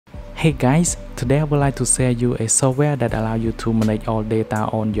Hey guys, today I would like to share you a software that allows you to manage all data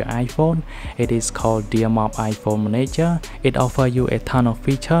on your iPhone. It is called DearMob iPhone Manager. It offers you a ton of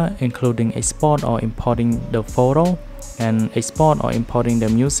features including export or importing the photo and export or importing the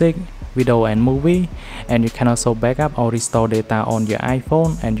music, video and movie, and you can also backup or restore data on your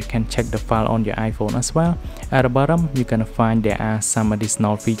iPhone, and you can check the file on your iPhone as well. At the bottom you can find there are some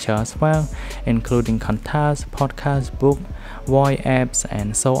additional features as well, including contacts, podcast, book, voice apps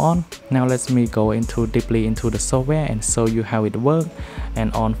and so on. Now let me go deeply into the software and show you how it works.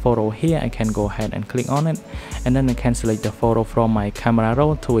 And on photo here I can go ahead and click on it, and then I can select the photo from my camera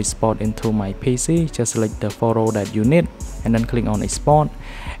roll to export into my PC. Just select the photo that you need and then click on export.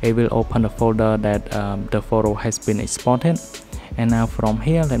 It will open the folder that the photo has been exported. And now from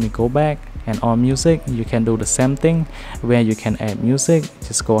here let me go back, and on music you can do the same thing where you can add music.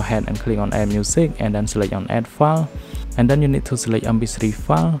 Just go ahead and click on add music and then select on add file, and then you need to select mp3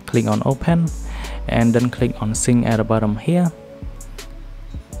 file, click on open and then click on sync at the bottom here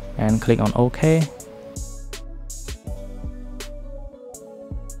and click on OK.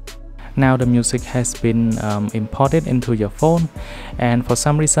 Now the music has been imported into your phone, and for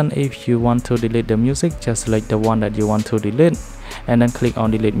some reason if you want to delete the music, just select the one that you want to delete and then click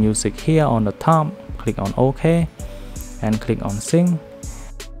on delete music here on the top, click on OK and click on sync.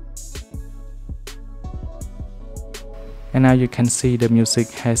 And now you can see the music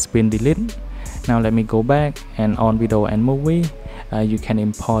has been deleted. Now let me go back, and on video and movie you can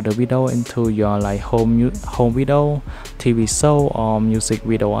import the video into your home video, TV show or music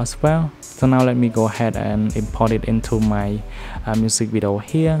video as well. So now let me go ahead and import it into my music video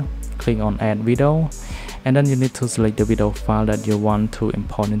here. Click on add video, and then you need to select the video file that you want to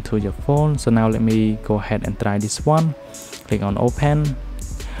import into your phone. So now let me go ahead and try this one. Click on open.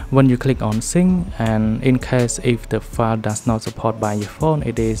 When you click on sync, and in case if the file does not support by your phone,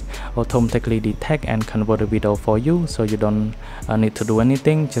 it is automatically detect and convert the video for you, so you don't need to do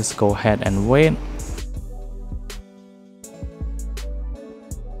anything. Just go ahead and wait.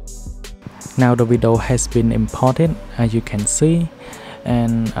 Now the video has been imported, as you can see,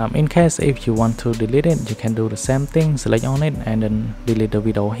 and in case if you want to delete it, you can do the same thing. Select on it and then delete the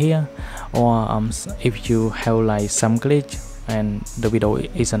video here, or if you have some glitch and the video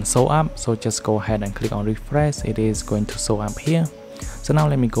isn't show up, so just go ahead and click on refresh. It is going to show up here. So now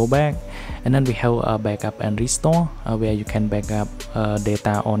let me go back, and then we have a backup and restore where you can backup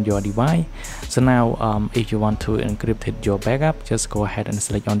data on your device. So now if you want to encrypt your backup, just go ahead and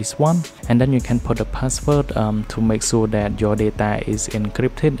select on this one, and then you can put a password to make sure that your data is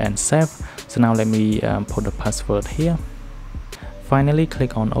encrypted and safe. So now let me put the password here. Finally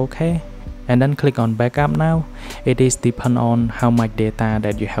click on OK and then click on backup. Now it is depend on how much data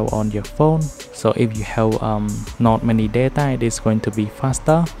that you have on your phone. So if you have not many data, it is going to be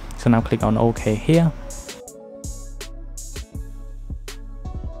faster. So now click on OK here.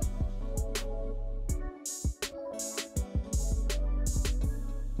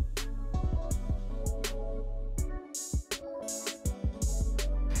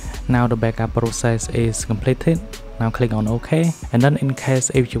 Now the backup process is completed. Now click on OK, and then in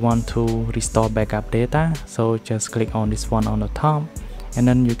case if you want to restore backup data, so just click on this one on the top, and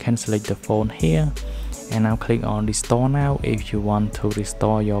then you can select the phone here, and now click on restore now if you want to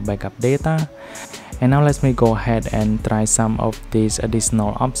restore your backup data. And now let me go ahead and try some of these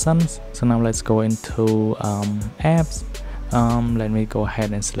additional options. So now let's go into apps. Let me go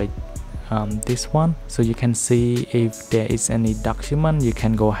ahead and select this one, so you can see if there is any document, you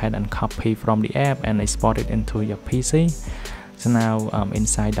can go ahead and copy from the app and export it into your PC. So now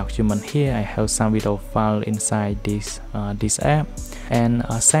inside document here I have some video file inside this app. And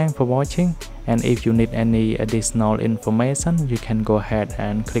thanks for watching, and if you need any additional information, you can go ahead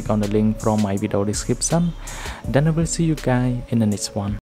and click on the link from my video description. Then I will see you guys in the next one.